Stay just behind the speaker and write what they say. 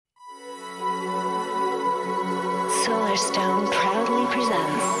Solarstone proudly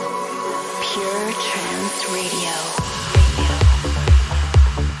presents Pure Trance Radio.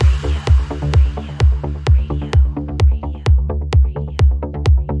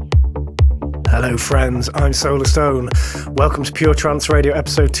 Hello friends, I'm Solarstone. Welcome to Pure Trance Radio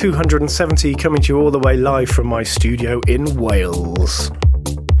episode 270, coming to you all the way live from my studio in Wales.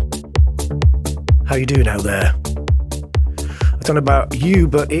 How you doing out there? I don't know about you,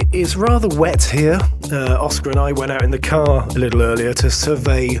 but it is rather wet here. Oscar and I went out in the car a little earlier to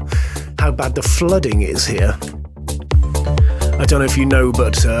survey how bad the flooding is here. I don't know if you know,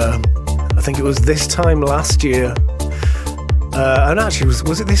 but I think it was this time last year, and actually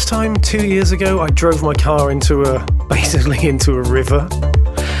was it this time 2 years ago, I drove my car basically into a river,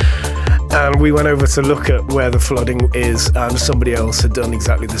 and we went over to look at where the flooding is, and somebody else had done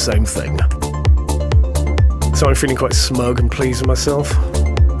exactly the same thing. So I'm feeling quite smug and pleased with myself.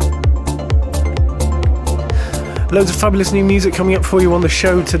 Loads of fabulous new music coming up for you on the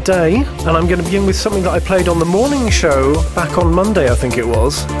show today, and I'm going to begin with something that I played on the morning show back on Monday, I think it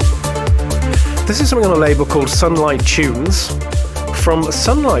was. This is something on a label called Sunlight Tunes from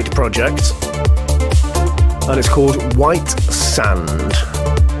Sunlight Project, and it's called White Sand.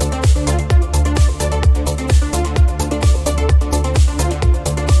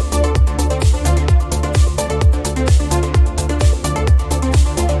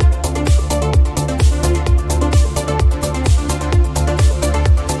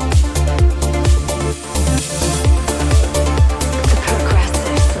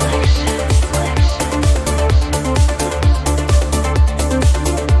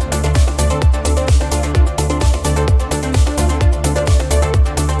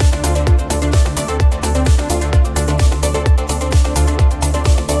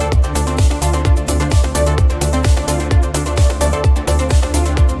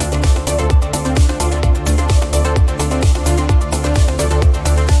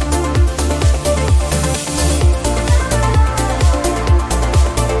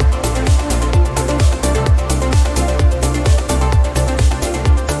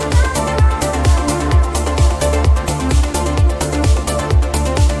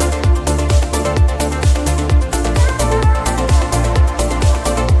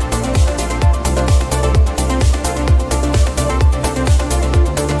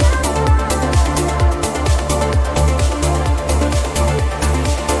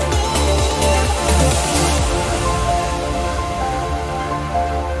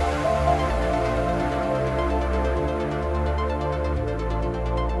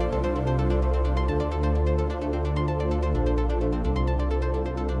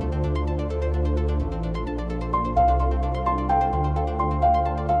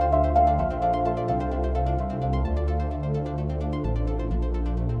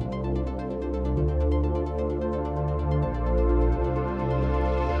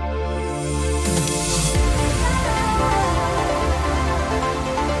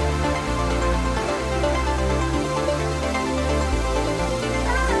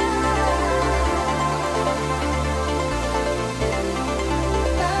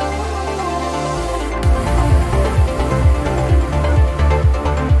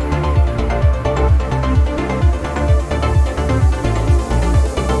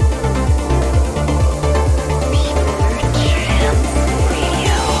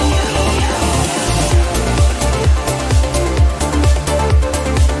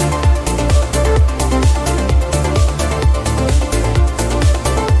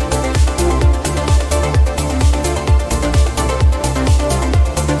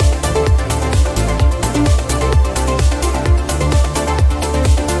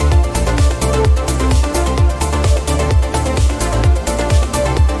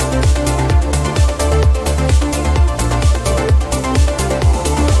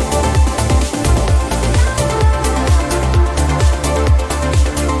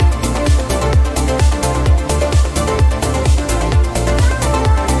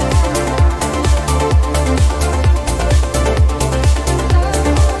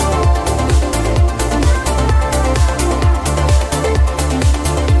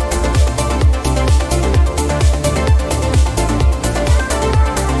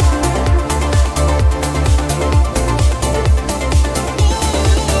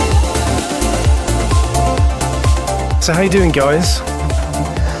 So how you doing, guys?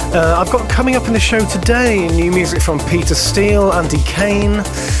 I've got coming up in the show today new music from Peter Steele, Andy Kane,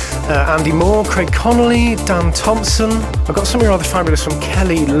 Andy Moore, Craig Connolly, Dan Thompson. I've got something rather fabulous from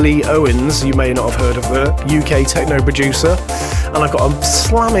Kelly Lee Owens, you may not have heard of her, UK techno producer. And I've got a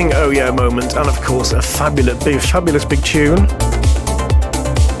slamming oh yeah moment, and of course a fabulous big tune.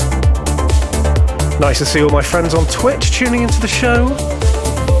 Nice to see all my friends on Twitch tuning into the show.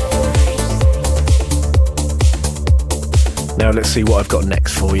 Now let's see what I've got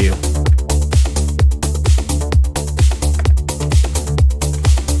next for you.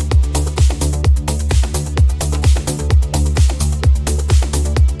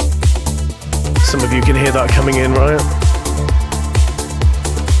 Some of you can hear that coming in, right?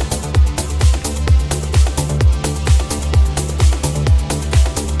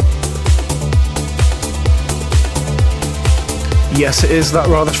 Yes, it is that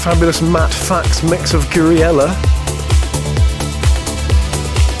rather fabulous Matt Fax mix of Guriella.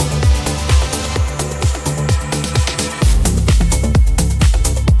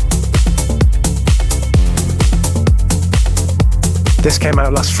 This came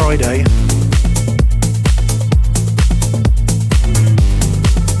out last Friday.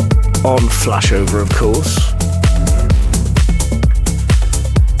 On Flashover, of course.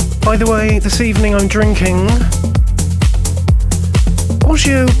 By the way, this evening I'm drinking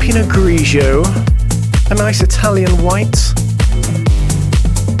Oggio Pinot Grigio, a nice Italian white.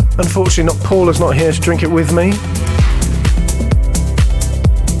 Unfortunately, Paula's not here to drink it with me.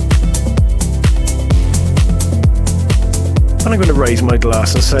 And I'm going to raise my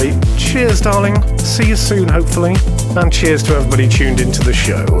glass and say, cheers, darling. See you soon, hopefully. And cheers to everybody tuned into the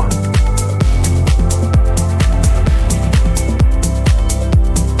show.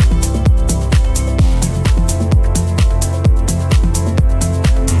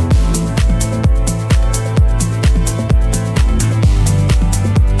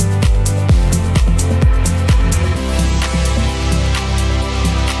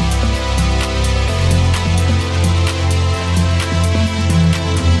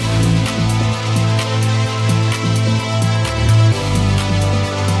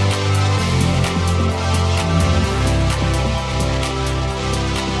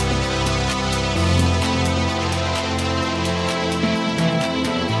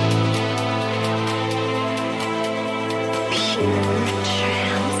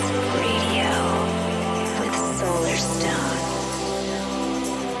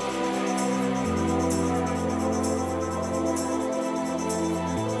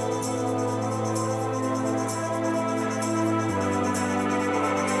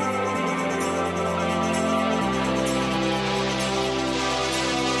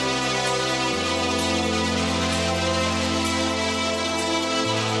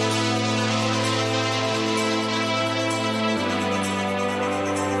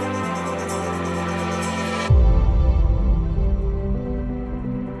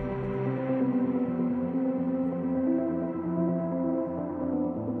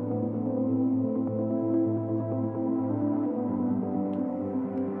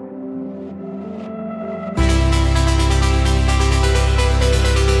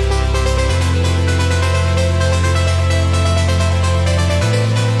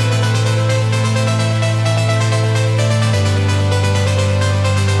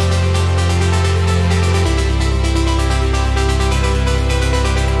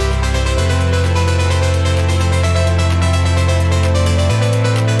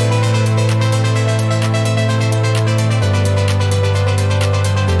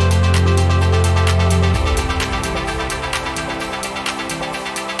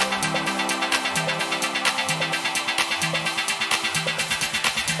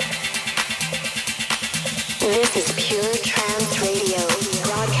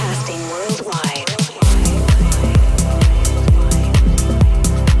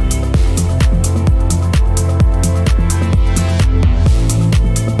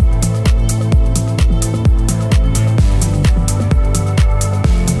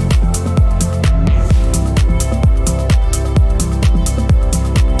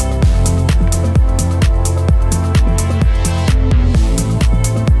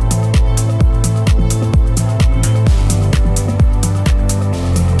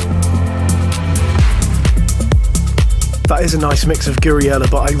 Is a nice mix of Guriella,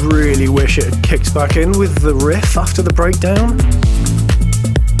 but I really wish it had kicked back in with the riff after the breakdown.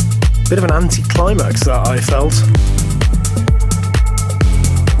 Bit of an anti-climax that I felt.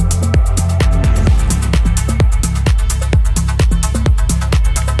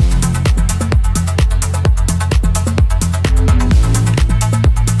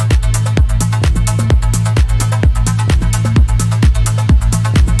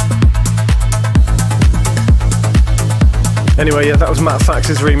 Anyway, yeah, that was Matt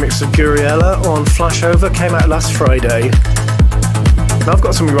Fax's remix of Guriella on Flashover, came out last Friday. Now I've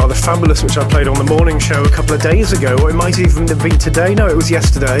got something rather fabulous which I played on the morning show a couple of days ago, or it might even have been today, no, it was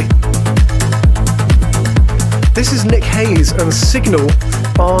yesterday. This is Nick Hayes and Signal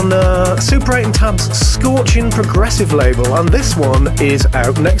on Super 8 and Tab's Scorching Progressive label, and this one is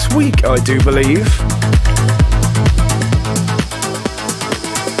out next week, I do believe.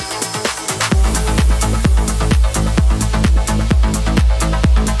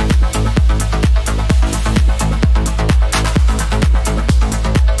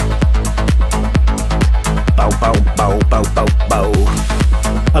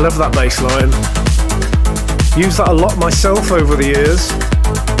 I love that bass line. Used that a lot myself over the years.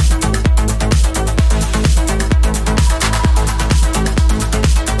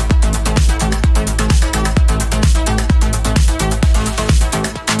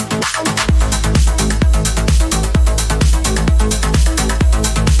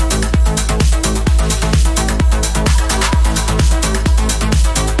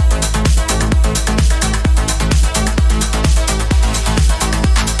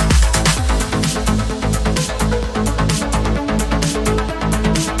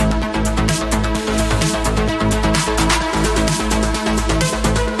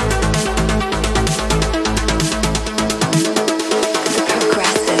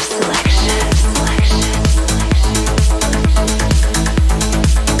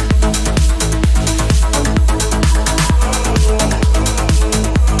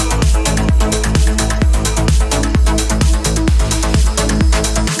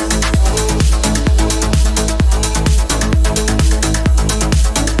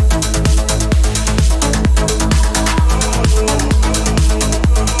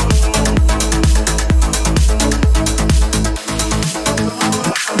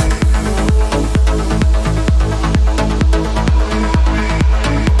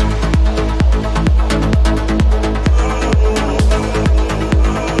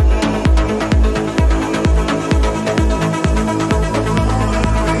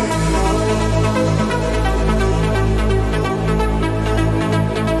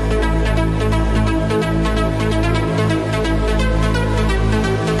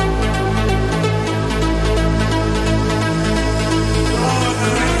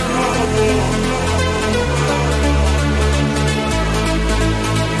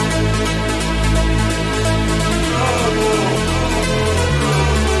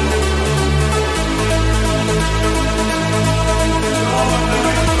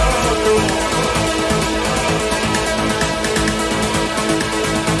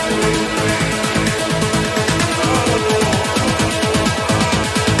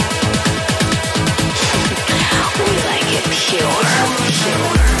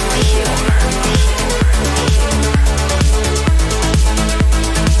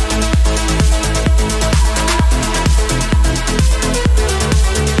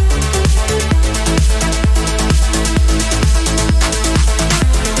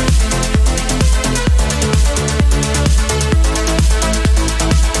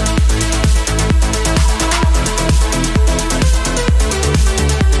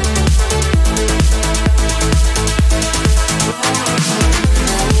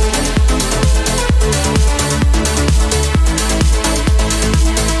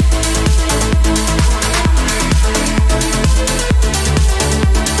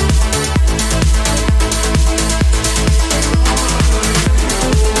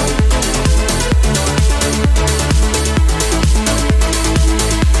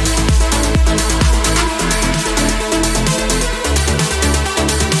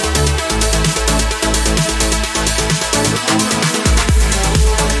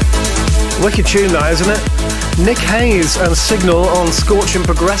 Wicked tune that, isn't it? Nick Hayes and Signal on Scorching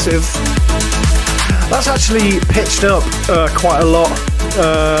Progressive. That's actually pitched up quite a lot.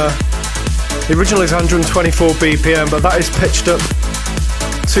 The original is 124 BPM, but that is pitched up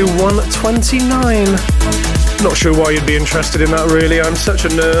to 129. Not sure why you'd be interested in that, really. I'm such a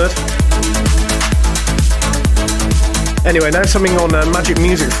nerd. Anyway, now something on Magic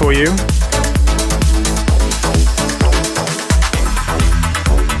Music for you.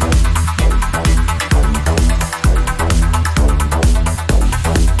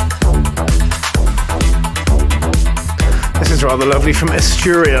 Rather lovely from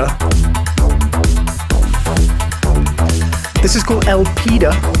Asturia. This is called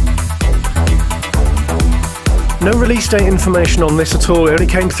Elpida. No release date information on this at all. It only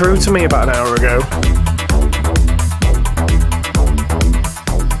came through to me about an hour ago.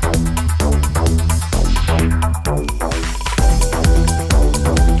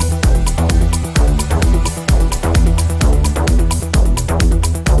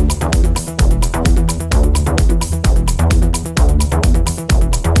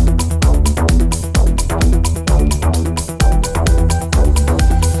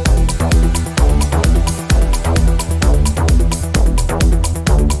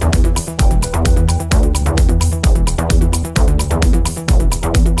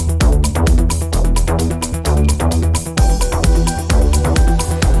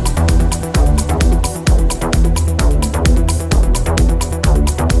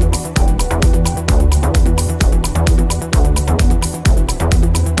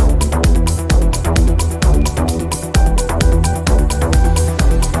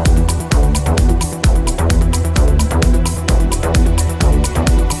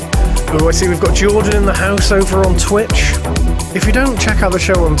 Oh, I see we've got Jordan in the house over on Twitch. If you don't check out the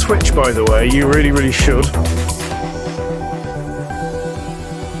show on Twitch, by the way, you really, really should.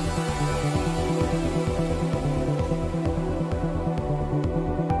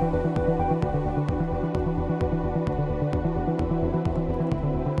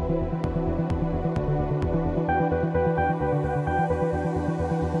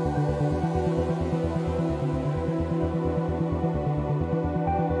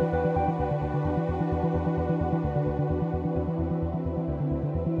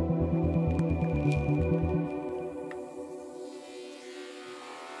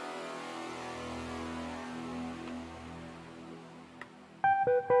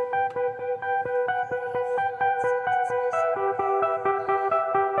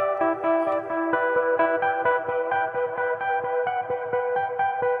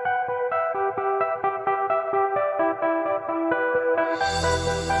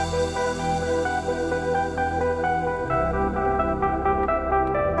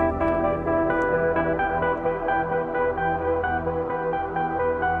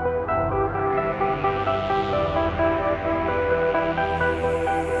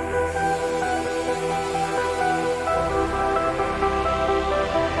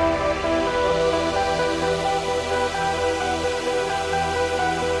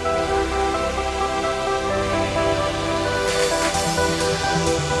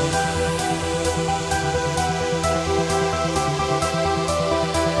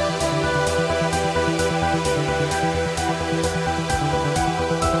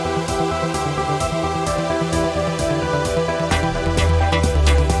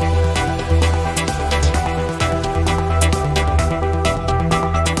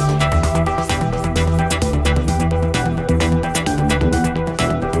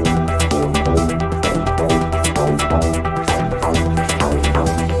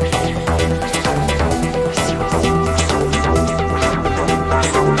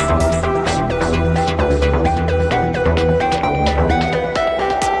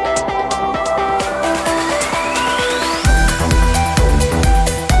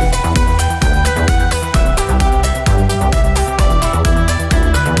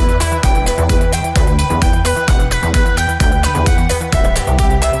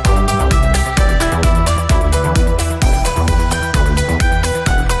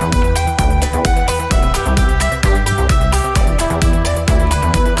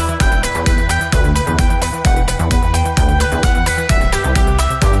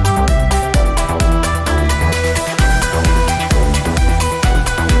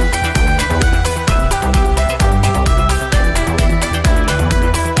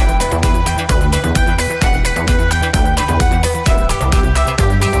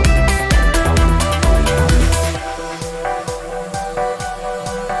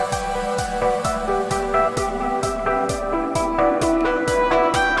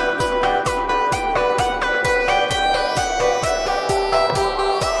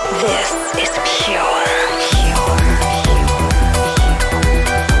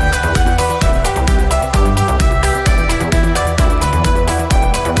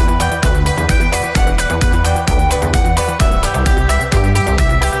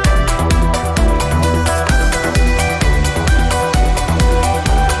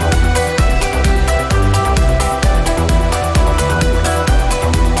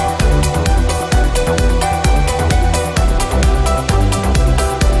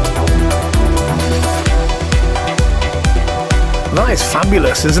 is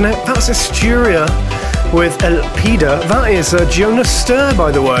fabulous, isn't it? That's Asturia with Elpida. That is Jonas Stir,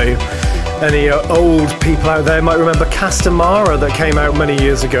 by the way. Any old people out there might remember Castamara that came out many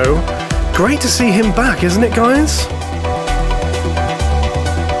years ago. Great to see him back, isn't it, guys?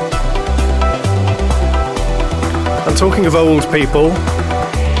 And talking of old people,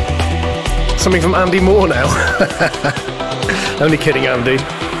 something from Andy Moore now. Only kidding, Andy.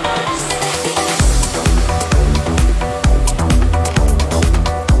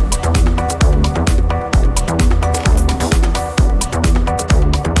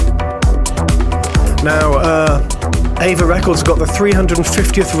 Now, Ava Records got the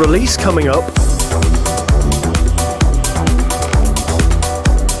 350th release coming up.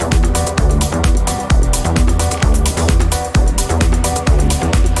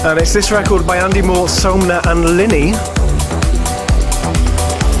 And it's this record by Andy Moore, Somna and Linny.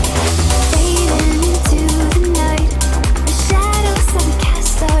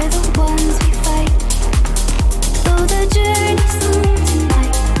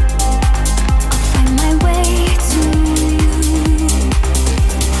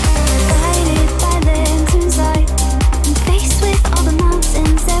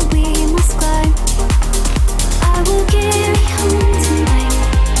 We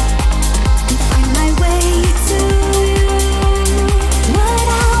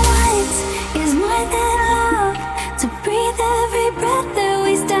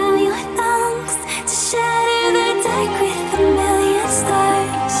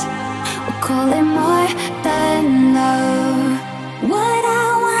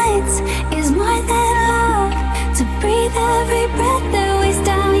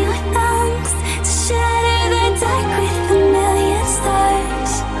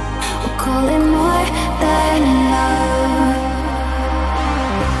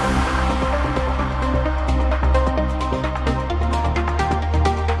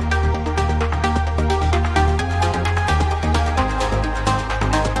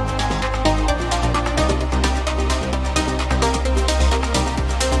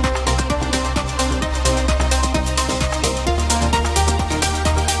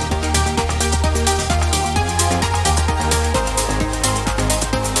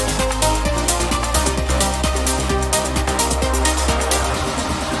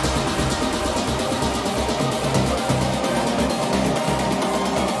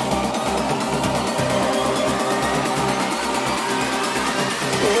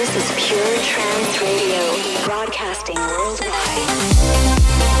Pure Trance Radio, broadcasting worldwide.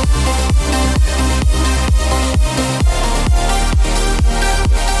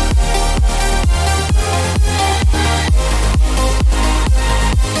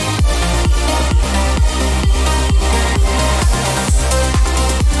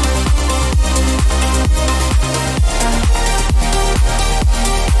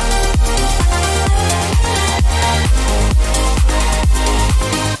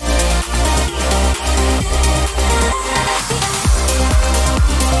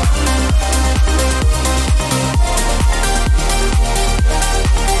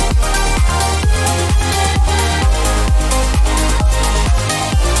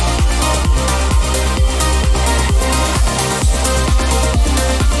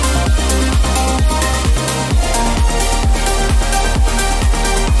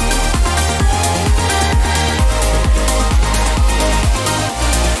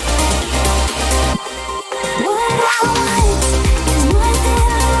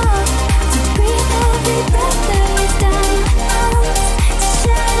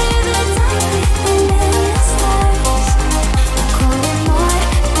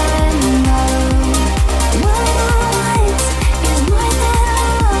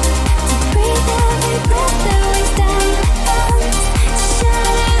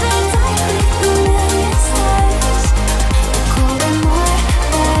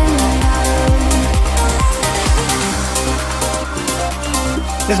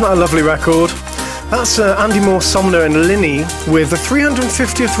 Isn't that a lovely record? That's Andy Moore, Somner and Linny with the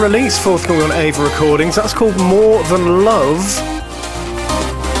 350th release forthcoming on Ava Recordings. That's called More Than Love.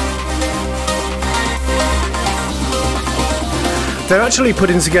 They're actually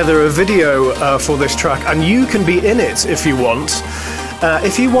putting together a video for this track, and you can be in it if you want.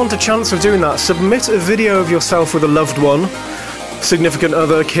 If you want a chance of doing that, submit a video of yourself with a loved one, significant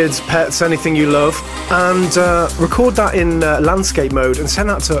other, kids, pets, anything you love, and record that in landscape mode and send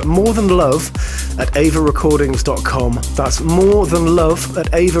that to morethanlove@avarecordings.com. That's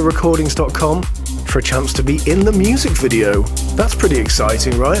morethanlove@avarecordings.com for a chance to be in the music video. That's pretty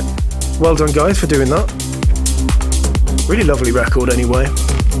exciting, right? Well done, guys, for doing that. Really lovely record anyway.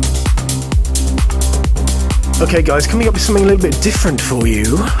 Okay, guys, coming up with something a little bit different for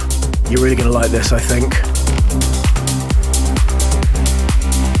you. You're really going to like this, I think.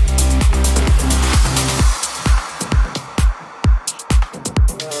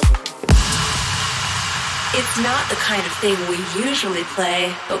 It's not the kind of thing we usually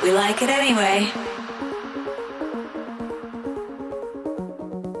play, but we like it anyway.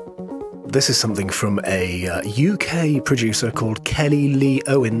 This is something from a UK producer called Kelly Lee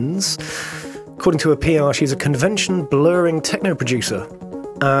Owens. According to her PR, she's a convention blurring techno producer.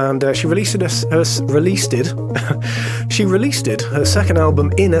 And she released her second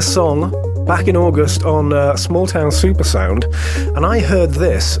album, In a Song, back in August on Small Town Supersound, and I heard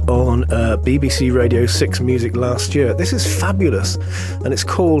this on BBC Radio 6 Music last year. This is fabulous, and it's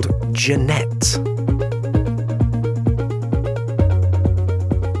called Jeanette.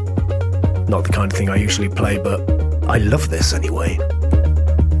 Not the kind of thing I usually play, but I love this anyway.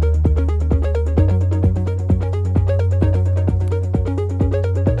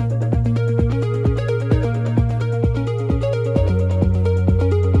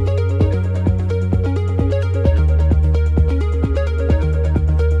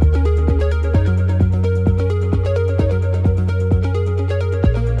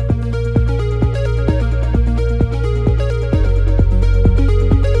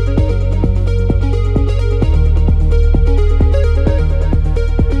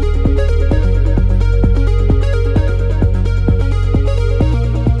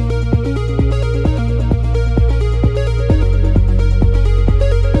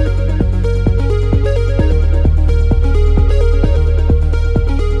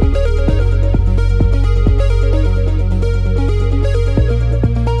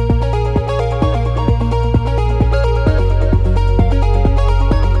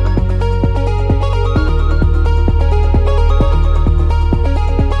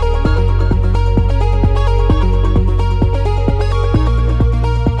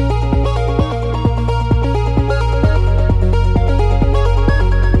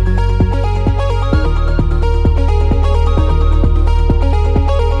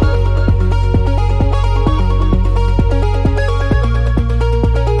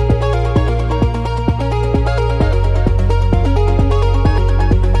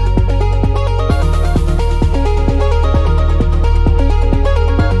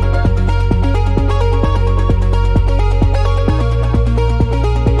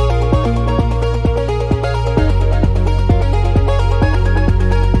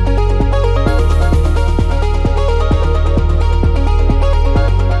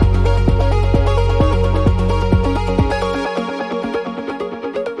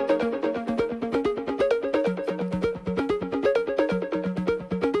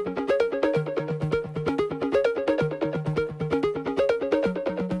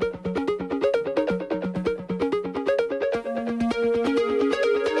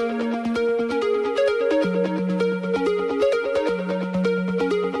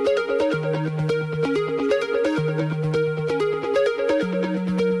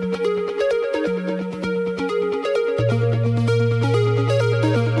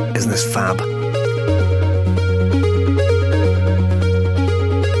 Isn't this fab?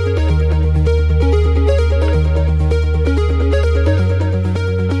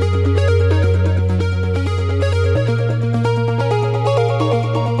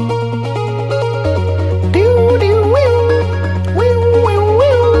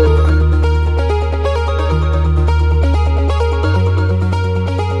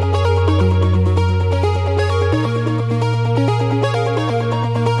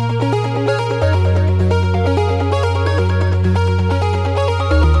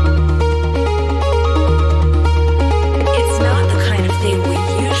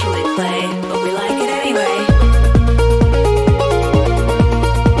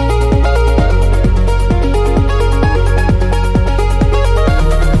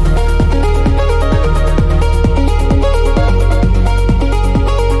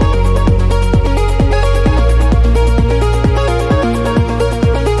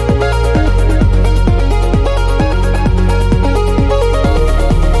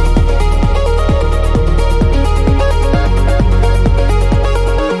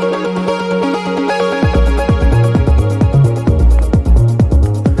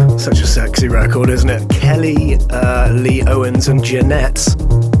 Isn't it? Kelly Lee Owens and Jeanette.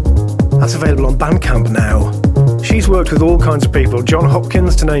 That's available on Bandcamp now. She's worked with all kinds of people, John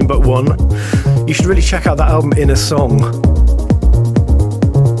Hopkins to name but one. You should really check out that album, Inner Song.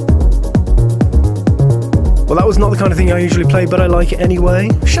 Well, that was not the kind of thing I usually play, but I like it anyway.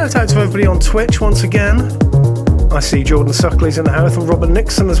 Shout out to everybody on Twitch once again. I see Jordan Suckley's in the house, and Robert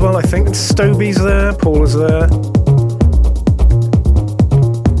Nixon as well, I think. And Stobie's there, Paul is there.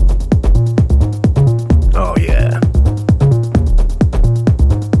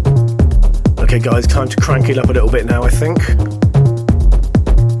 Okay guys, time to crank it up a little bit now, I think.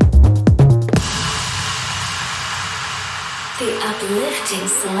 The uplifting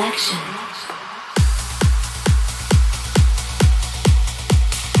selection.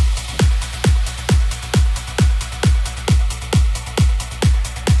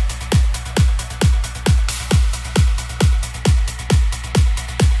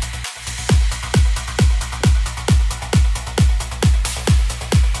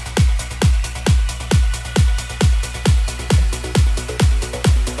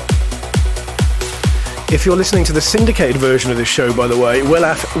 If you're listening to the syndicated version of this show, by the way, it will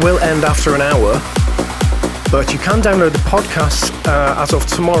end after an hour. But you can download the podcast as of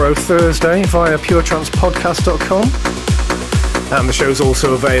tomorrow, Thursday, via puretrancepodcast.com. And the show's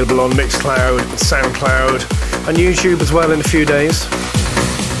also available on Mixcloud, Soundcloud, and YouTube as well in a few days.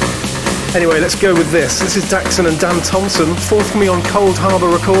 Anyway, let's go with this. This is Daxon and Dan Thompson, forthcoming on Cold Harbour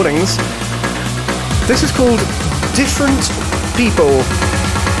Recordings. This is called Different People.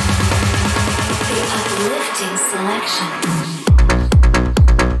 Selection.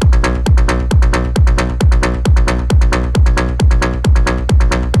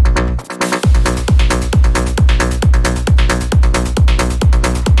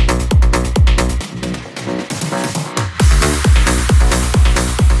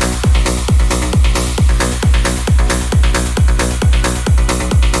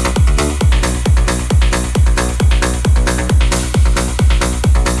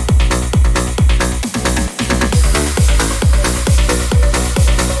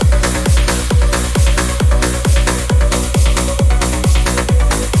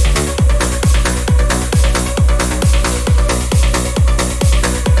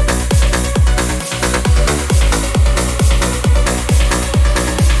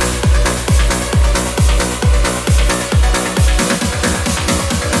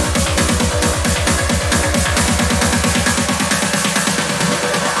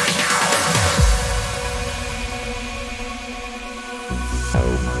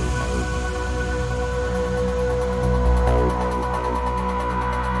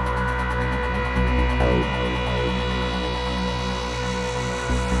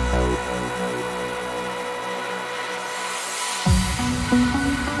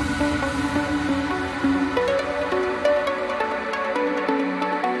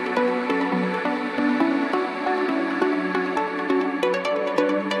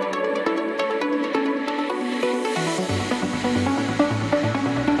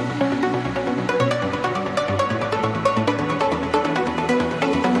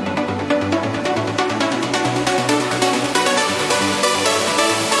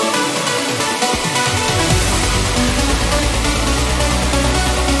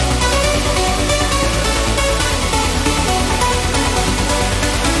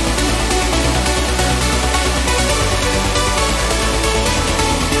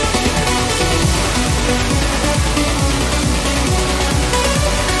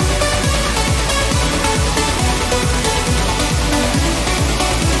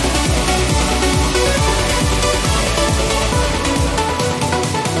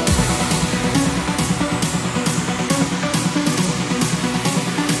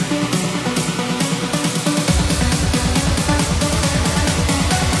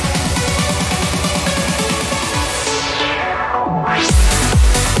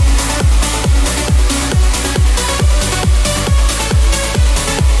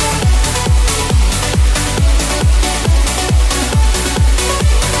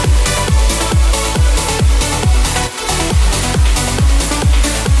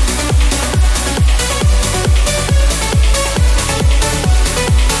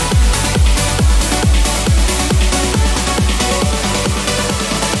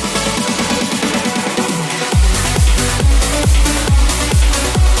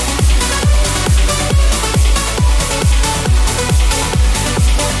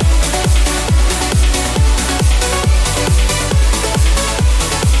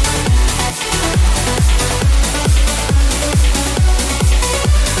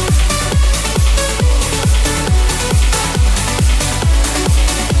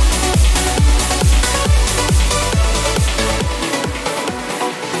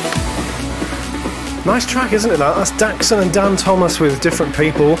 Nice track, isn't it, that? That's Daxon and Dan Thomas with Different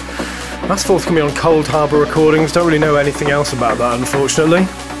People. That's forthcoming on Cold Harbour Recordings. Don't really know anything else about that, unfortunately.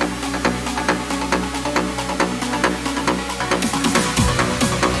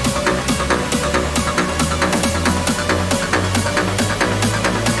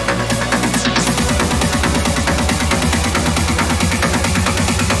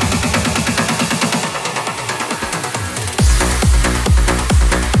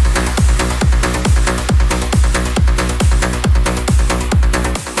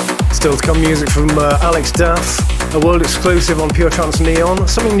 Still to come, music from Alex Duff, a world exclusive on Pure Trance Neon,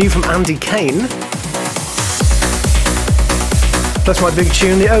 something new from Andy Kane. That's my big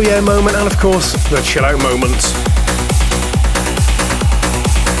tune, the Oh Yeah moment, and of course, the Chill Out moment.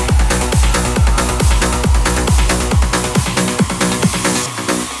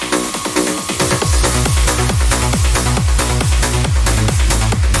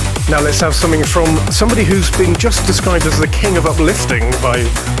 Now let's have something from somebody who's been just described as the king of uplifting by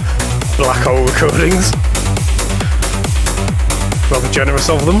Black Hole Recordings. Rather generous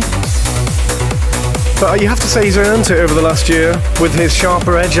of them. But you have to say he's earned it over the last year with his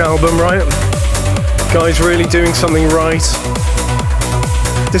Sharper Edge album, right? Guy's really doing something right.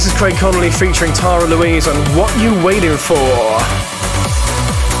 This is Craig Connolly featuring Tara Louise and What You Waiting For?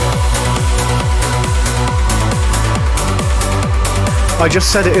 I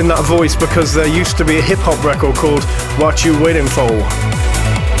just said it in that voice because there used to be a hip-hop record called What You Waiting For?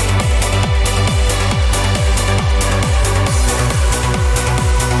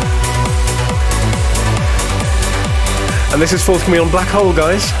 And this is forthcoming on Black Hole,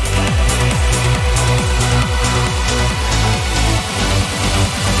 guys.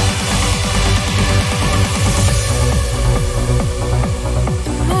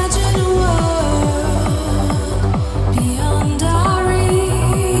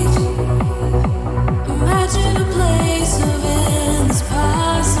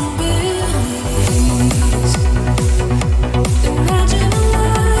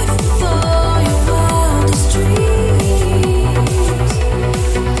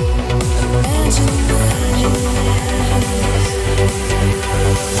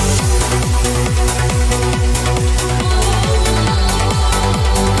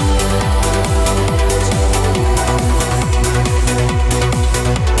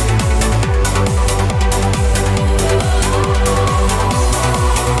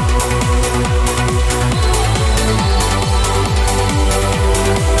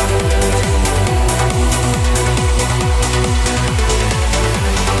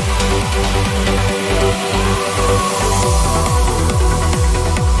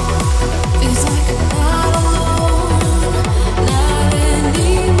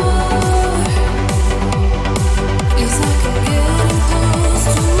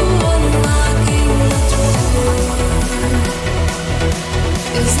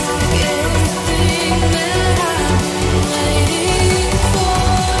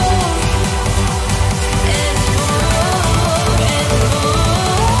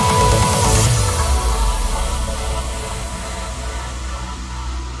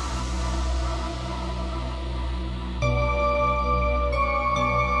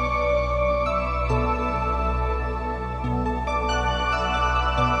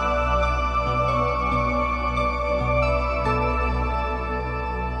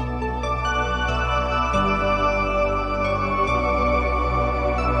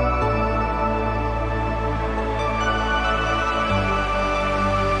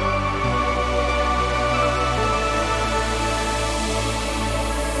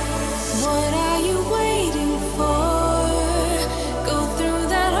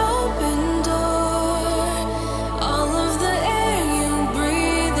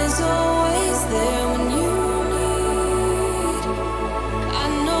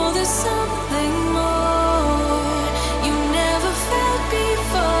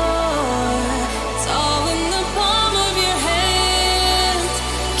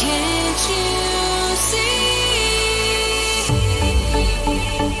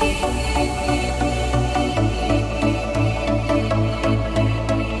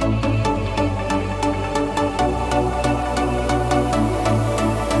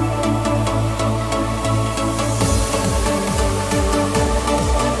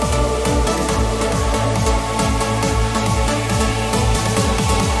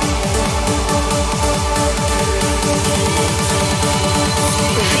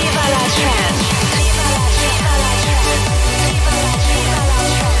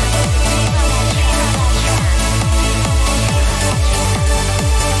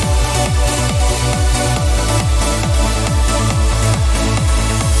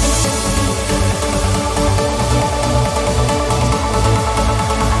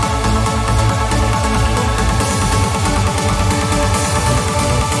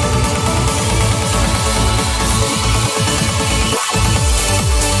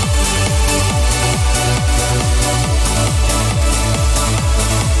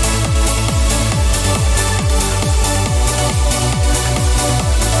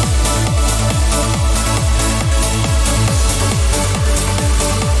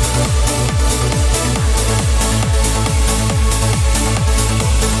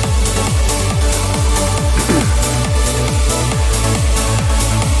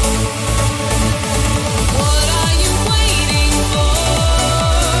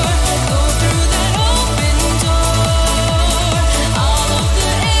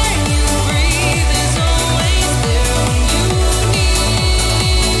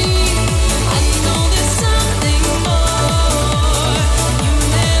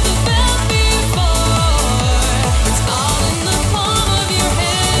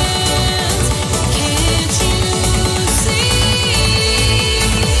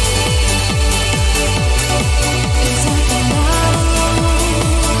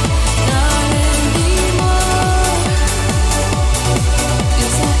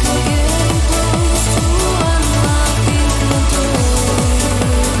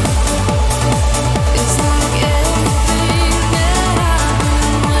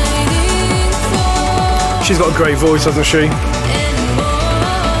 She's got a great voice, hasn't she?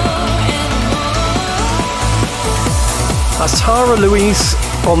 That's Tara Louise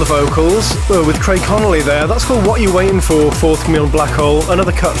on the vocals, with Craig Connolly there. That's called What You Waiting For, forthcoming on Black Hole,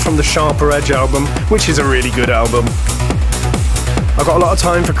 another cut from the Sharper Edge album, which is a really good album. I've got a lot of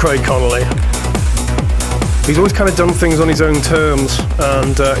time for Craig Connolly. He's always kind of done things on his own terms,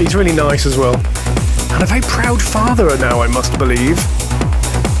 and he's really nice as well. And a very proud father now, I must believe.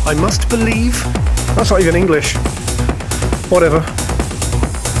 I must believe? That's not even English. Whatever.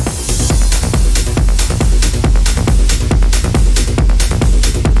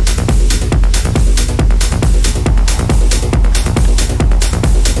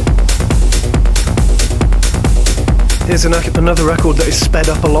 Here's another record that is sped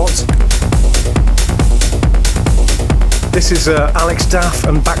up a lot. This is Alex Daff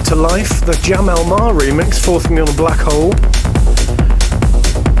and Back to Life, the Jam El Mar remix, forthcoming on Black Hole.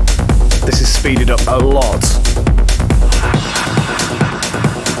 This is speeded up a lot.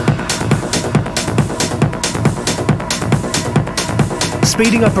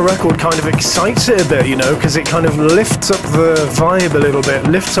 Speeding up a record kind of excites it a bit, you know, because it kind of lifts up the vibe a little bit,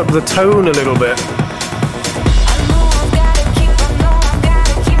 lifts up the tone a little bit.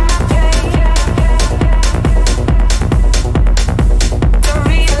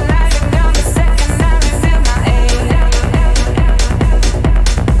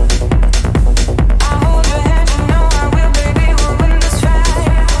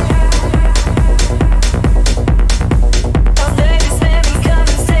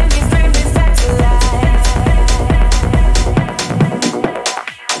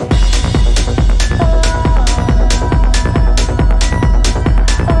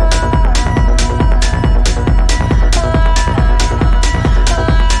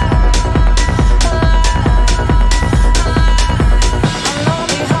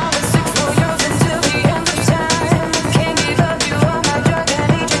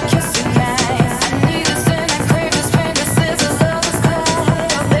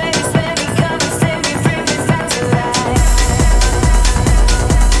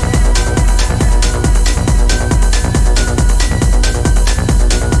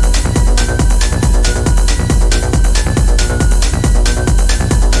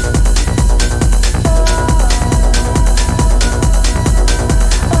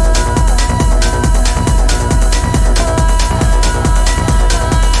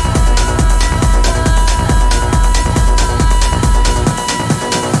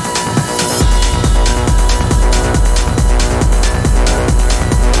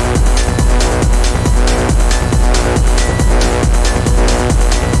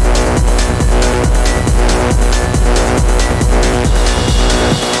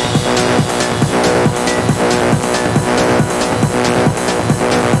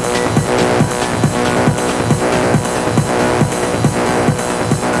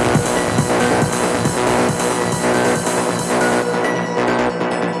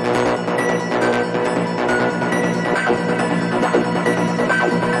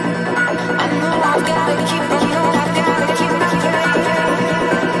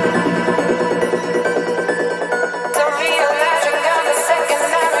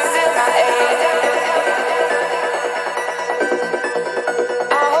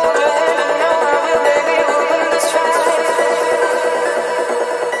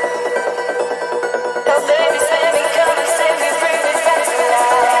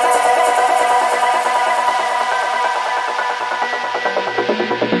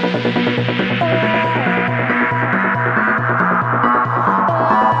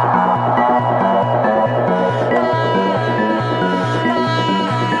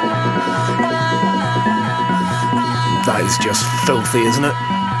 That is just filthy, isn't it?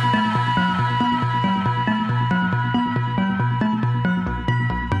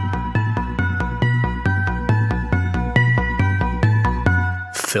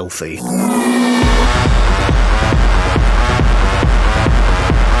 Filthy.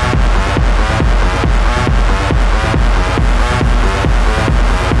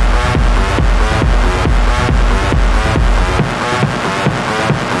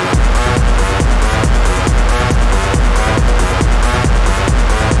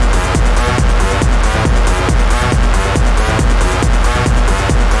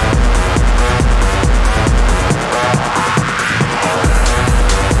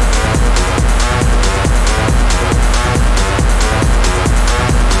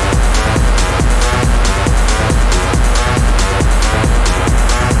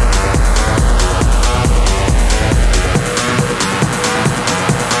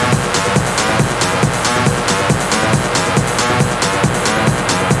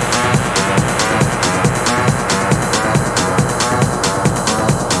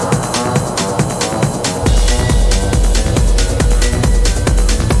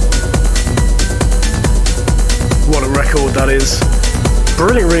 World, that is.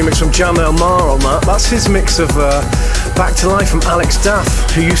 Brilliant remix from Jam El Mar on that. That's his mix of Back to Life from Alex Daff,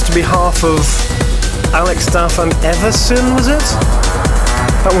 who used to be half of Alex Daff and Everson, was it?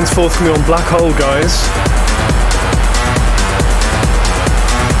 That one's forthcoming on Black Hole, guys.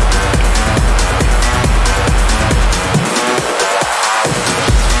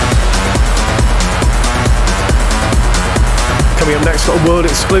 Coming up next, got a world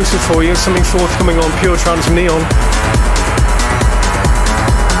exclusive for you, something forthcoming on Pure Trance Neon.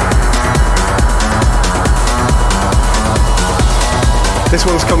 This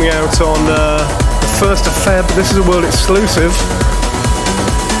one's coming out on the 1st of Feb. This is a world exclusive.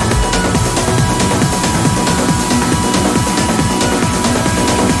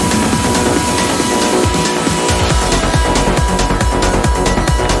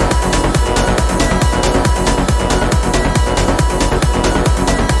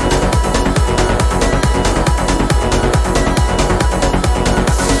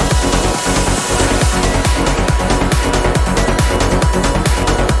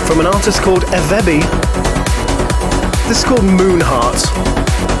 From an artist called Evebi. This is called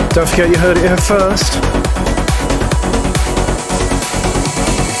Moonheart. Don't forget you heard it here first.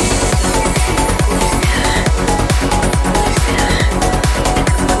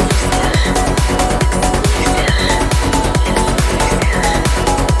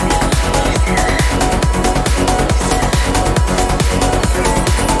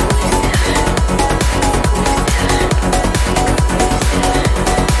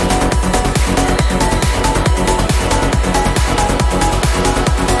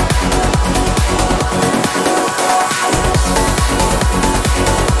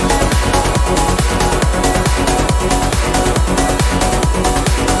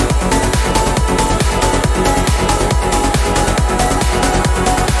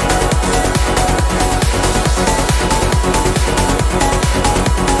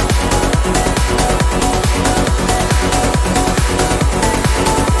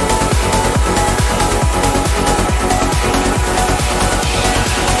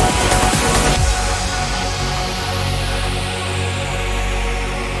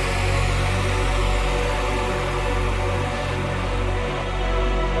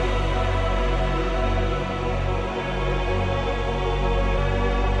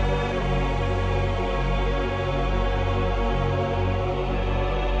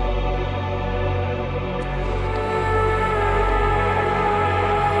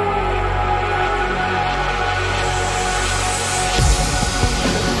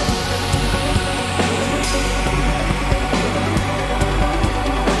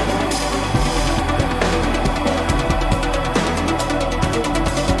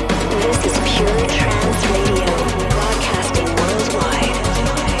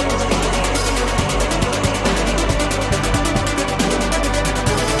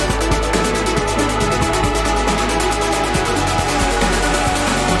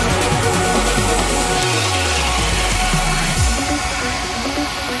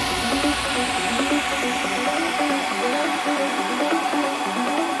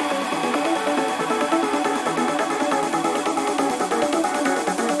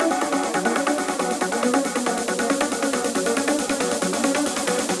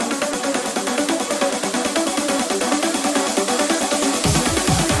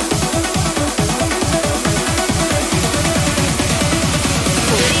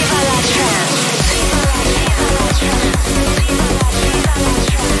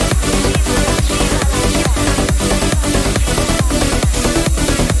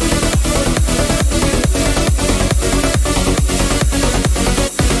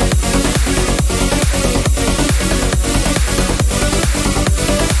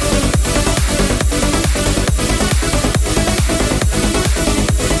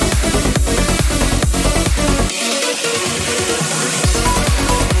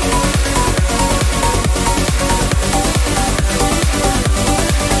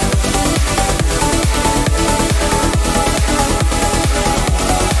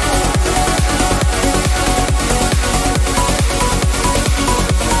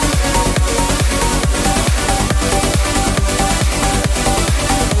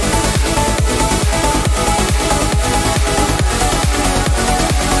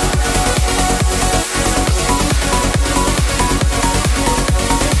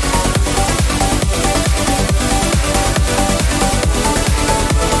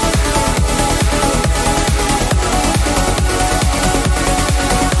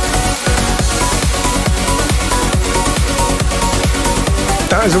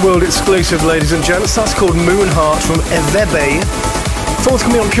 That is a world exclusive, ladies and gents. That's called Moonheart from Evebi.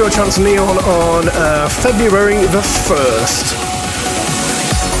 Forthcoming on Pure Trance Neon on February the 1st.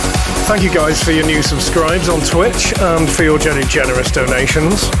 Thank you guys for your new subscribes on Twitch and for your generous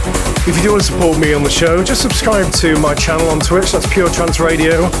donations. If you do want to support me on the show, just subscribe to my channel on Twitch, that's Pure Trance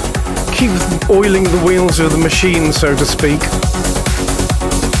Radio. Keep oiling the wheels of the machine, so to speak.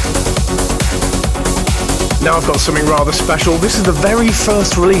 Now I've got something rather special. This is the very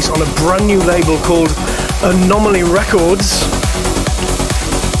first release on a brand new label called Anomaly Records.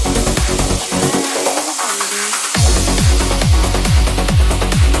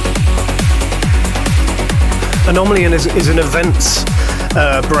 Anomaly is an events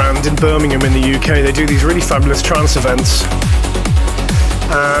brand in Birmingham in the UK. They do these really fabulous trance events.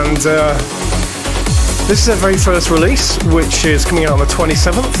 And this is their very first release, which is coming out on the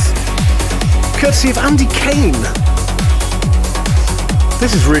 27th. Courtesy of Andy Kane.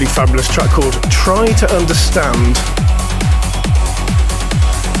 This is a really fabulous track called Try to Understand.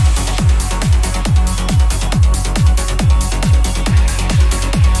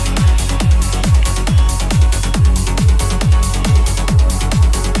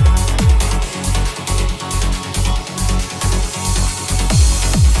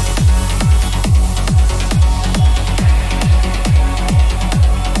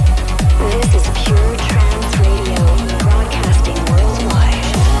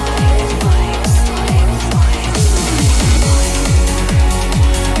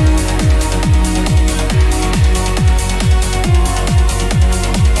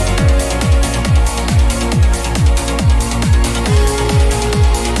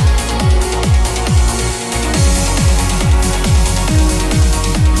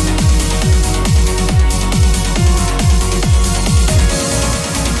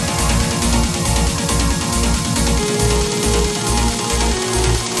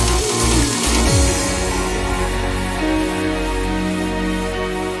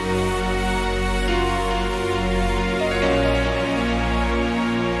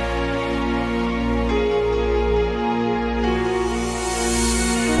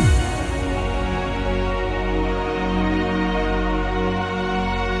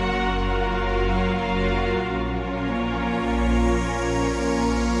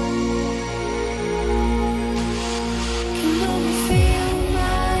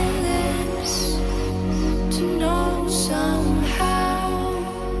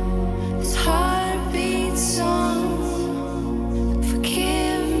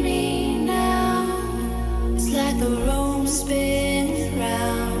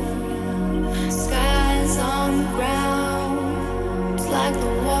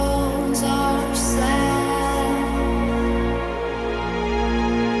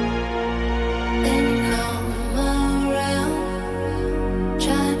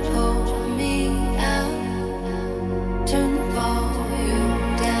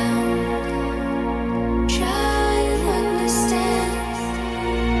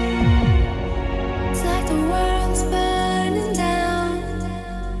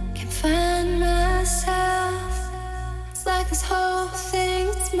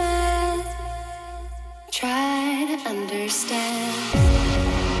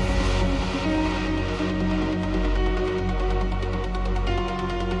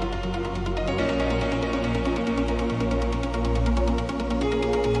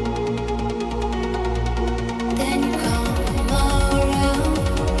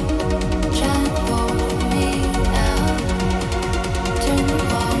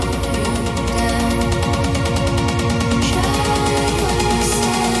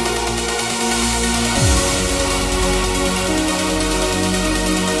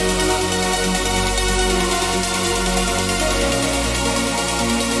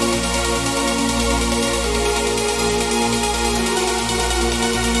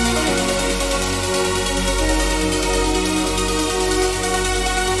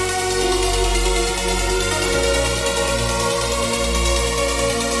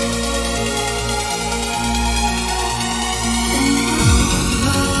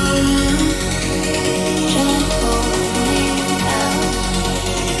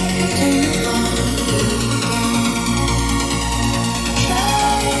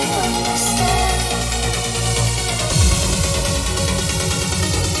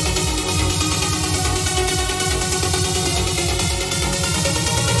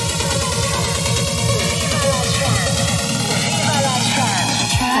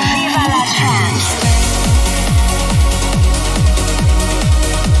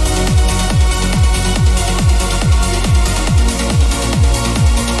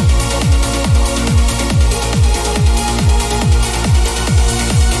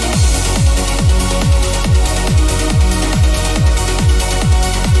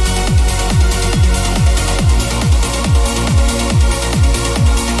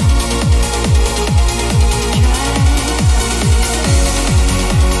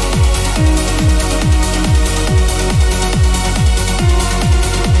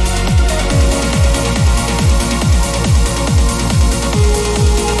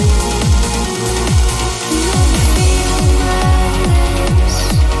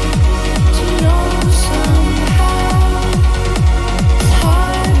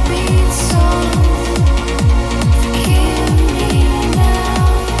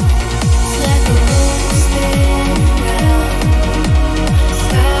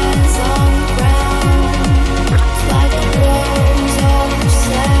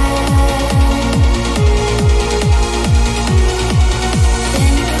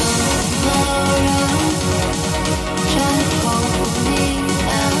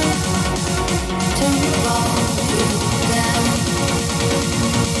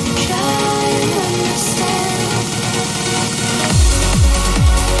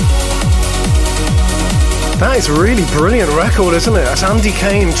 That is a really brilliant record, isn't it? That's Andy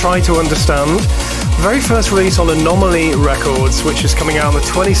Kane, Try to Understand. Very first release on Anomaly Records, which is coming out on the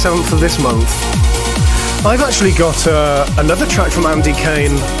 27th of this month. I've actually got another track from Andy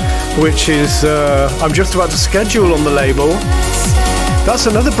Kane, which is I'm just about to schedule on the label. That's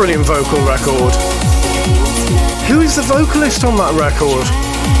another brilliant vocal record. Who is the vocalist on that record?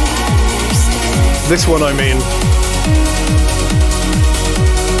 This one, I mean.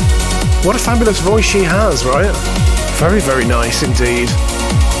 What a fabulous voice she has, right? Very, very nice indeed.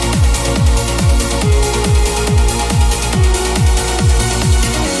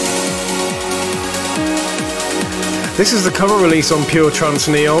 This is the cover release on Pure Trance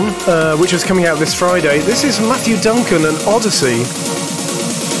Neon, which is coming out this Friday. This is Matthew Duncan and Odyssey.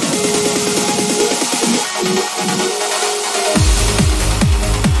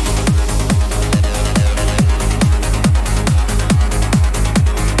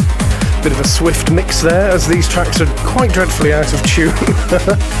 Bit of a swift mix there, as these tracks are quite dreadfully out of tune.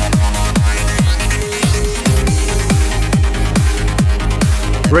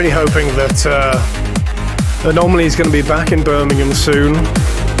 Really hoping that Anomaly is going to be back in Birmingham soon.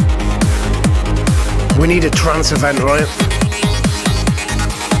 We need a trance event, right?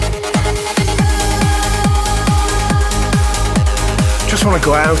 Just want to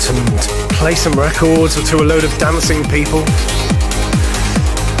go out and play some records to a load of dancing people.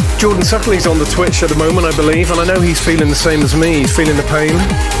 Jordan Suckley's on the Twitch at the moment, I believe, and I know he's feeling the same as me. He's feeling the pain.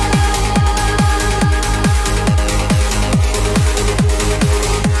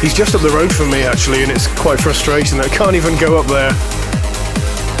 He's just up the road from me, actually, and it's quite frustrating that I can't even go up there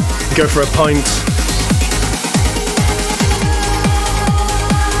and go for a pint.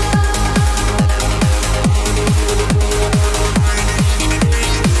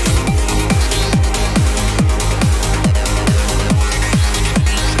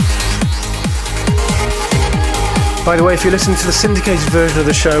 By the way, if you listen to the syndicated version of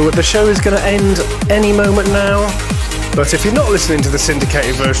the show is going to end any moment now. But if you're not listening to the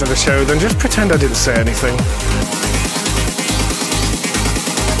syndicated version of the show, then just pretend I didn't say anything.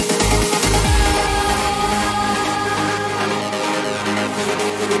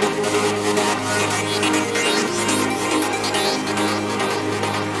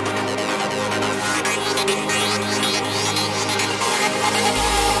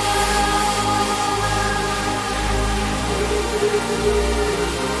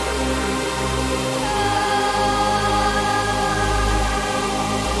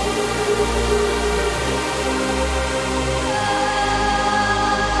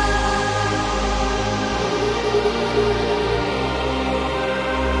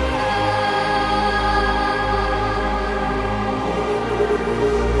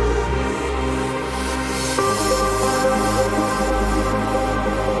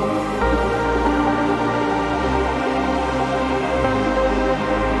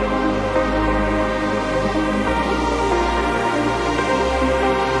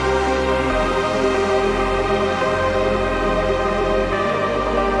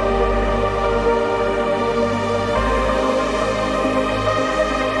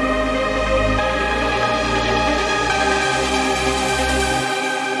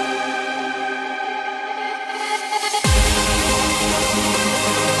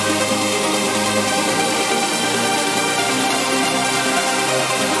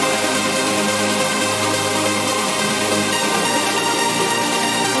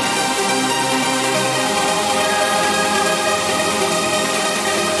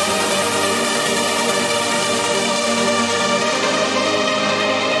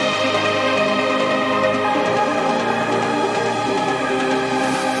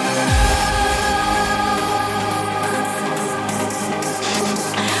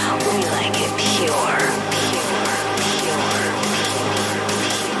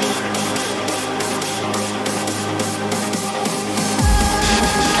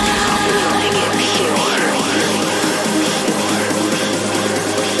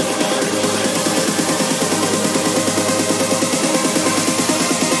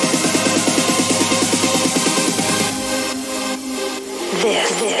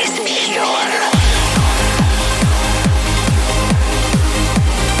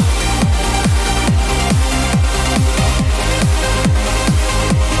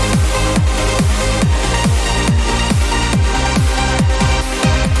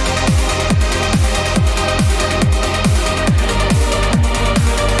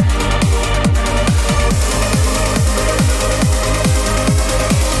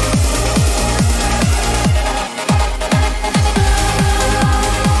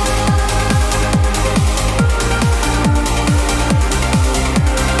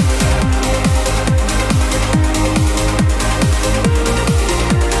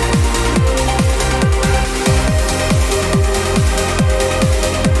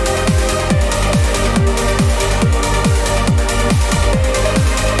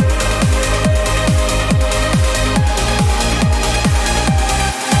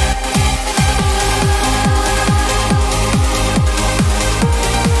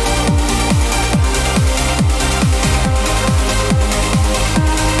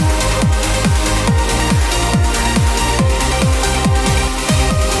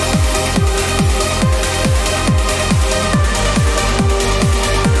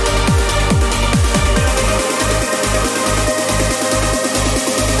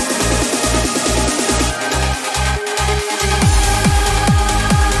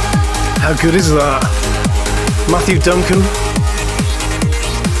 good is that? Matthew Duncan,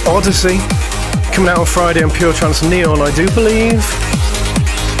 Odyssey, coming out on Friday on Pure Trance Neon, I do believe.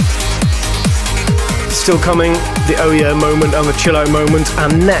 Still coming, the Oh Yeah moment and the Chill Out moment,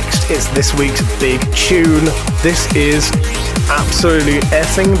 and next it's this week's big tune. This is absolutely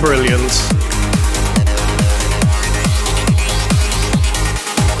effing brilliant.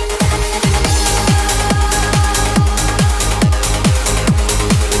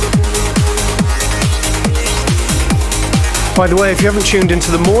 By the way, if you haven't tuned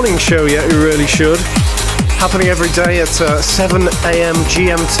into the morning show yet, you really should. Happening every day at 7 a.m.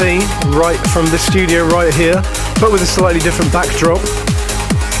 GMT, right from the studio right here, but with a slightly different backdrop.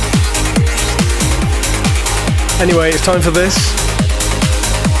 Anyway, it's time for this.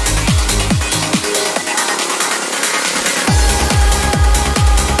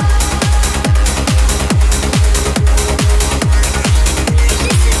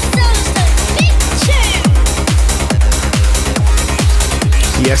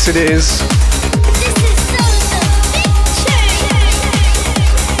 Yes, it is.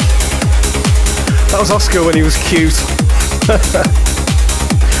 That was Oscar when he was cute.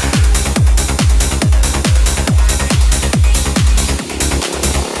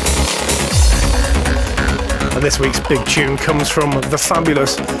 And this week's big tune comes from the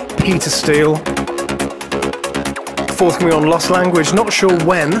fabulous Peter Steele. Forthcoming on Lost Language, not sure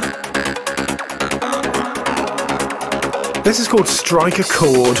when. This is called Strike a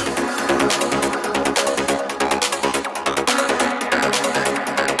Chord.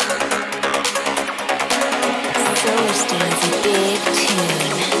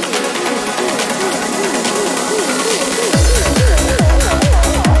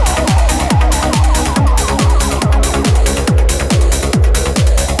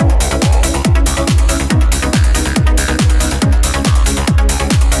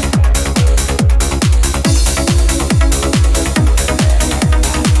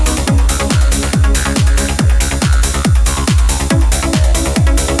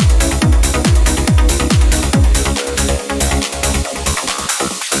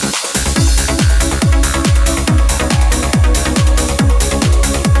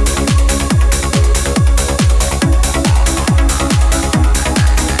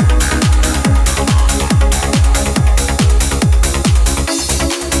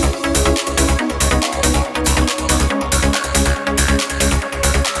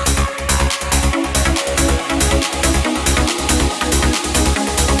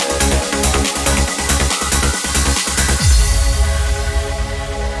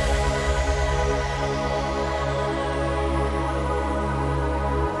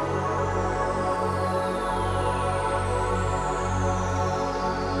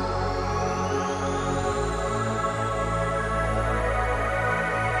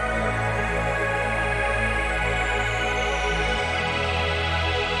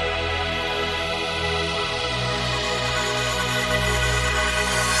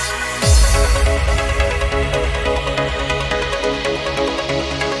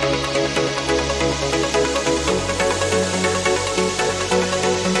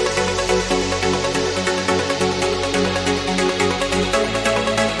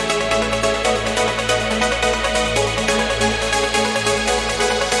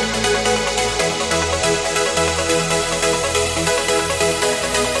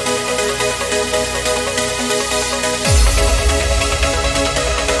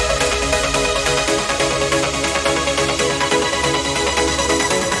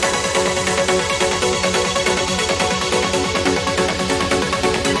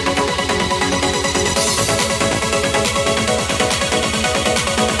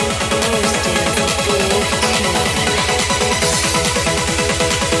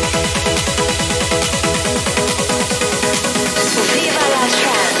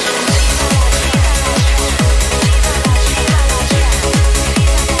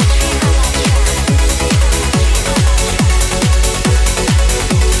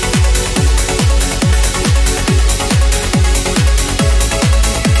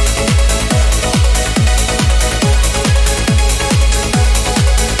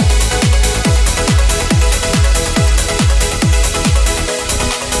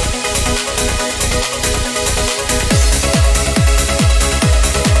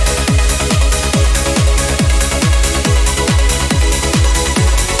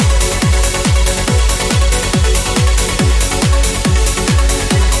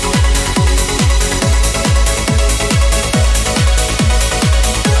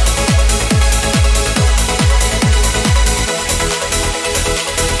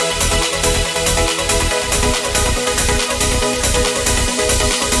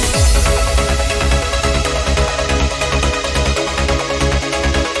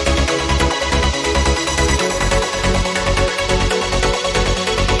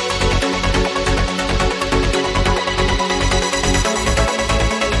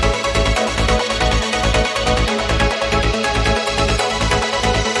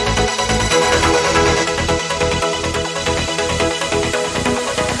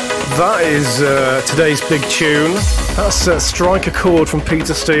 That is today's big tune. That's Strike a Chord from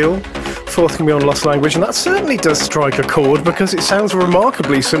Peter Steele, forthcoming on Lost Language, and that certainly does strike a chord because it sounds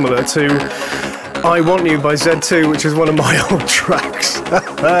remarkably similar to I Want You by Z2, which is one of my old tracks.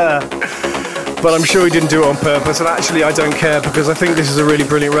 But I'm sure he didn't do it on purpose, and actually I don't care because I think this is a really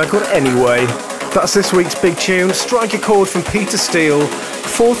brilliant record anyway. That's this week's big tune, Strike a Chord from Peter Steele,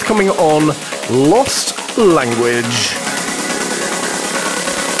 forthcoming on Lost Language.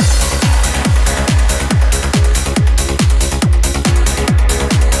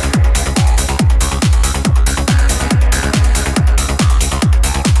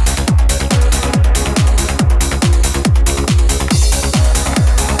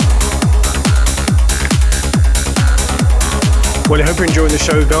 Well, I hope you're enjoying the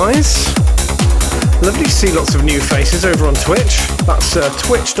show, guys. Lovely to see lots of new faces over on Twitch. That's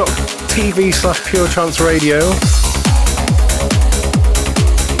twitch.tv/Pure Trance Radio.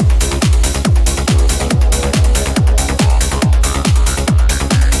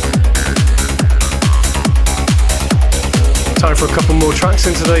 Time for a couple more tracks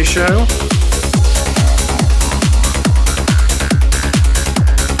in today's show.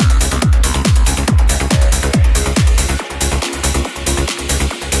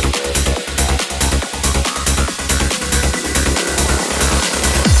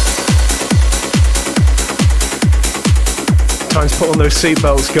 Time to put on those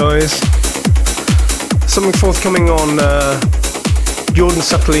seatbelts, guys. Something forthcoming on Jordan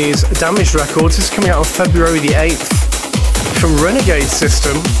Suckley's Damaged Records. This is coming out on February the 8th from Renegade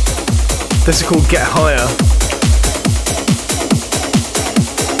System. This is called Get Higher.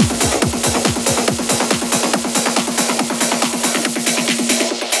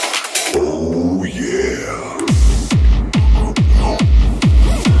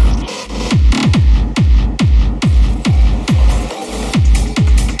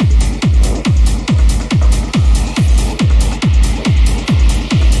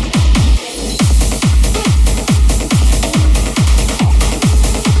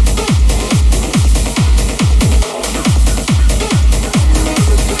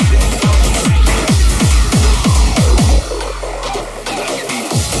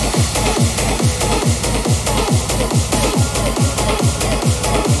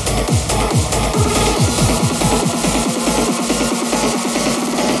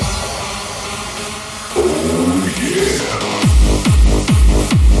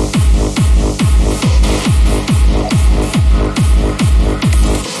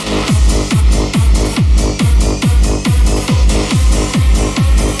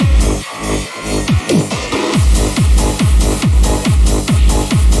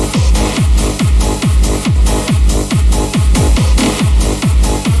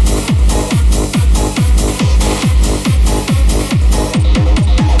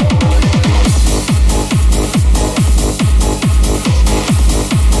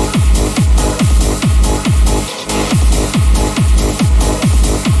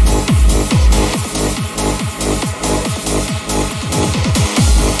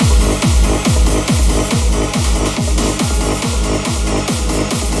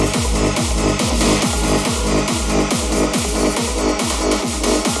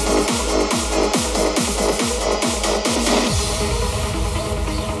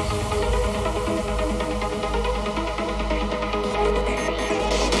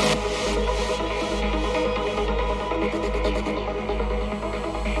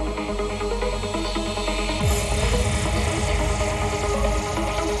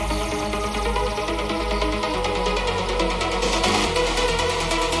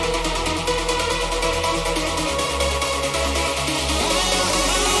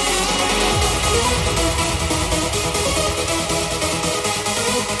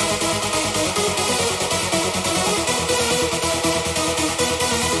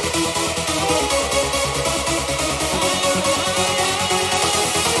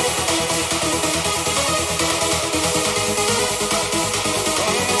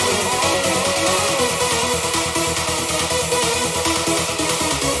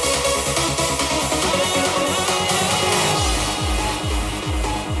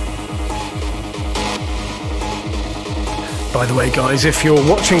 By the way, guys, if you're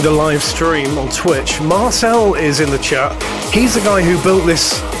watching the live stream on Twitch, Marcel is in the chat. He's the guy who built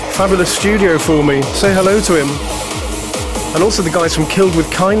this fabulous studio for me. Say hello to him. And also the guys from Killed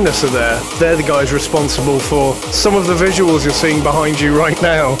With Kindness are there. They're the guys responsible for some of the visuals you're seeing behind you right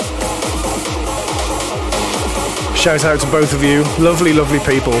now. Shout out to both of you. Lovely, lovely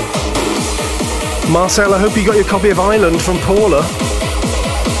people. Marcel, I hope you got your copy of Island from Paula.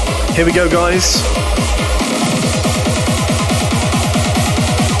 Here we go, guys.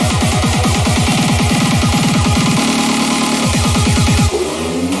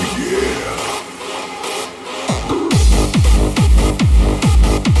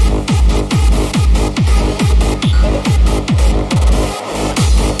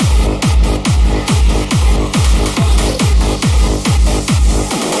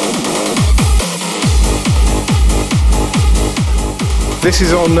 This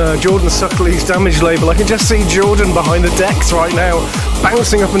is on Jordan Suckley's Damage label. I can just see Jordan behind the decks right now,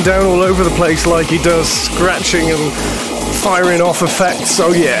 bouncing up and down all over the place like he does, scratching and firing off effects.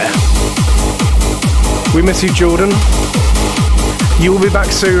 Oh yeah. We miss you, Jordan. You will be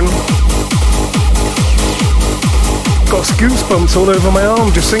back soon. Got goosebumps all over my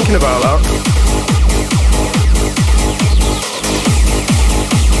arm just thinking about that.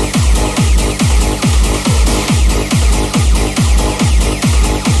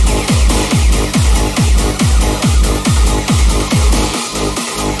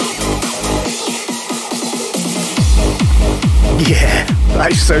 Yeah,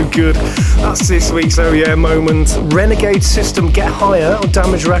 that's so good. That's this week's Oh Yeah moment. Renegade System, Get Higher on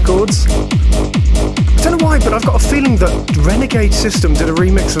Damage Records. I don't know why, but I've got a feeling that Renegade System did a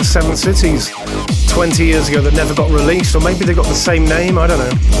remix of Seven Cities 20 years ago that never got released, or maybe they got the same name, I don't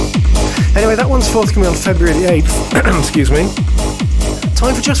know. Anyway, that one's forthcoming on February the 8th. Excuse me.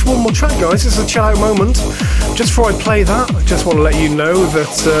 Time for just one more track, guys. This is a chill out moment. Just before I play that, I just want to let you know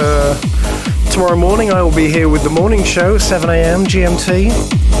that tomorrow morning I will be here with the morning show, 7 a.m. GMT.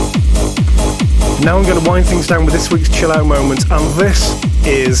 Now I'm going to wind things down with this week's chill out moment, and this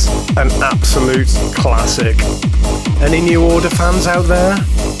is an absolute classic. Any New Order fans out there?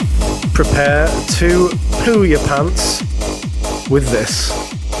 Prepare to poo your pants with this.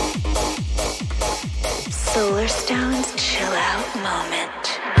 Solarstone's chill out moment.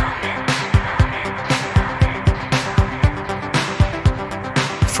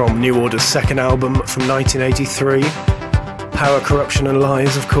 From New Order's second album from 1983, Power, Corruption and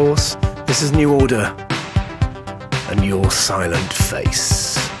Lies, of course. This is New Order and Your Silent Face.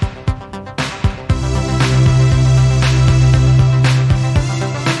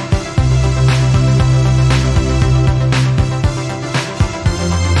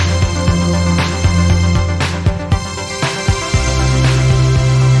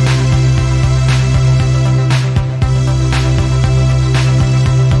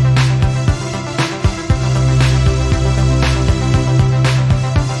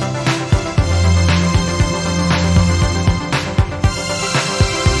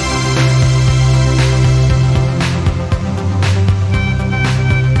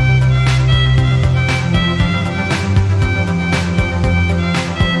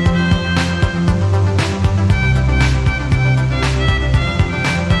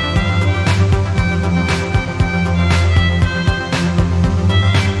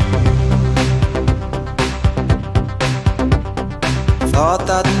 Thought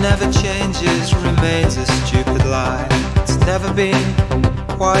that never changes remains a stupid lie. It's never been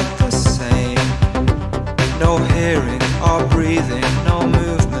quite the same. No hearing or breathing, no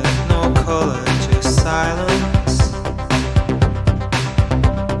movement, no color, just silence.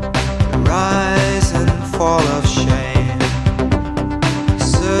 The rise and fall of shame,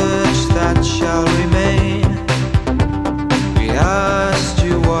 search that shall remain. We asked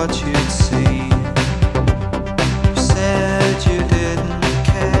you what you'd seen. You said you didn't.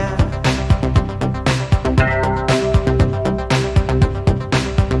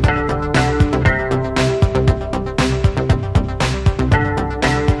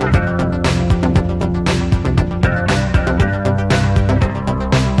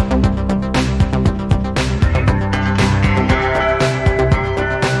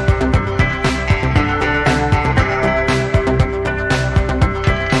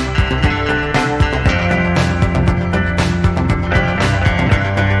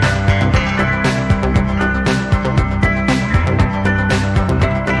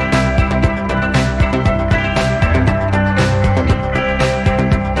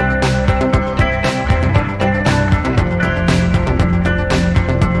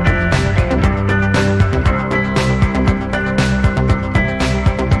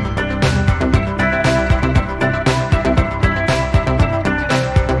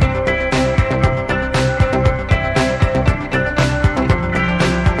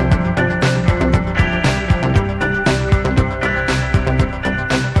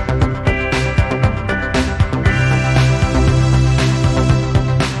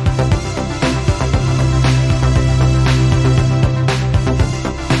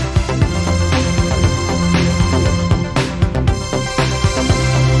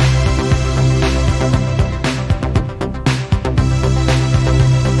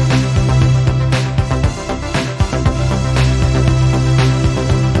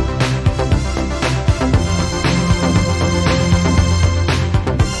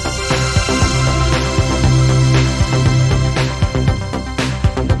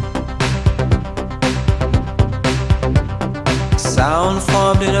 Sound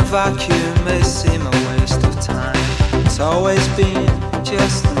formed in a vacuum may seem a waste of time. always been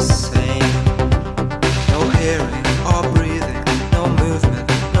just the same. No hearing or breathing, no movement,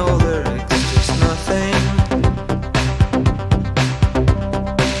 no lyrics, just nothing.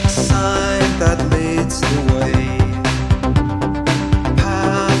 A sign that leads the way, a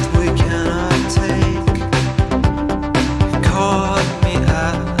path we cannot take. You caught me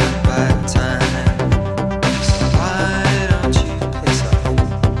at a bad time, so why don't you piss off?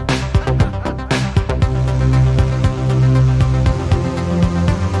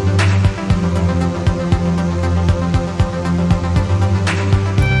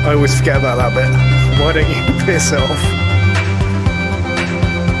 I always forget about that bit. Why don't you piss off?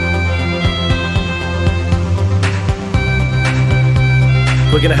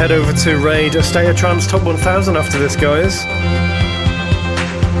 We're going to head over to raid a State of Trance Top 1000 after this, guys.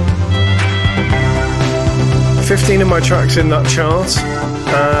 15 of my tracks in that chart,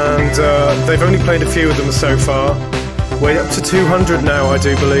 and they've only played a few of them so far. We're up to 200 now, I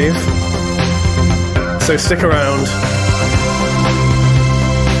do believe. So stick around.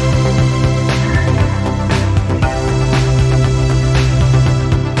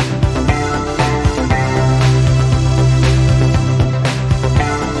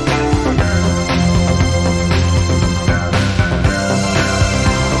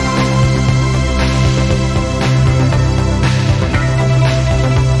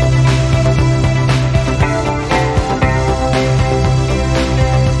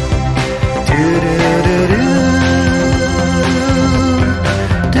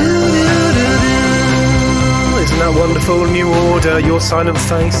 Wonderful New Order, Your Silent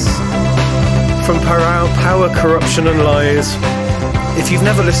Face, from Power, Corruption and Lies. If you've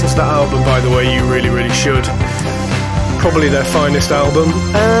never listened to that album, by the way, you really, really should. Probably their finest album,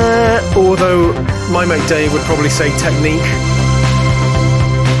 although my mate Dave would probably say Technique.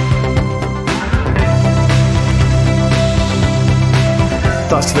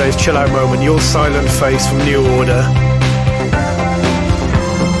 That's today's chill out moment, Your Silent Face from New Order.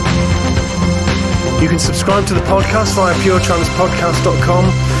 You can subscribe to the podcast via puretrancepodcast.com,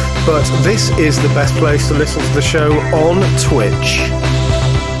 but this is the best place to listen to the show on Twitch.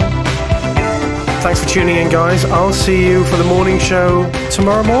 Thanks for tuning in, guys. I'll see you for the morning show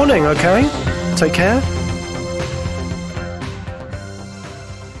tomorrow morning, okay? Take care.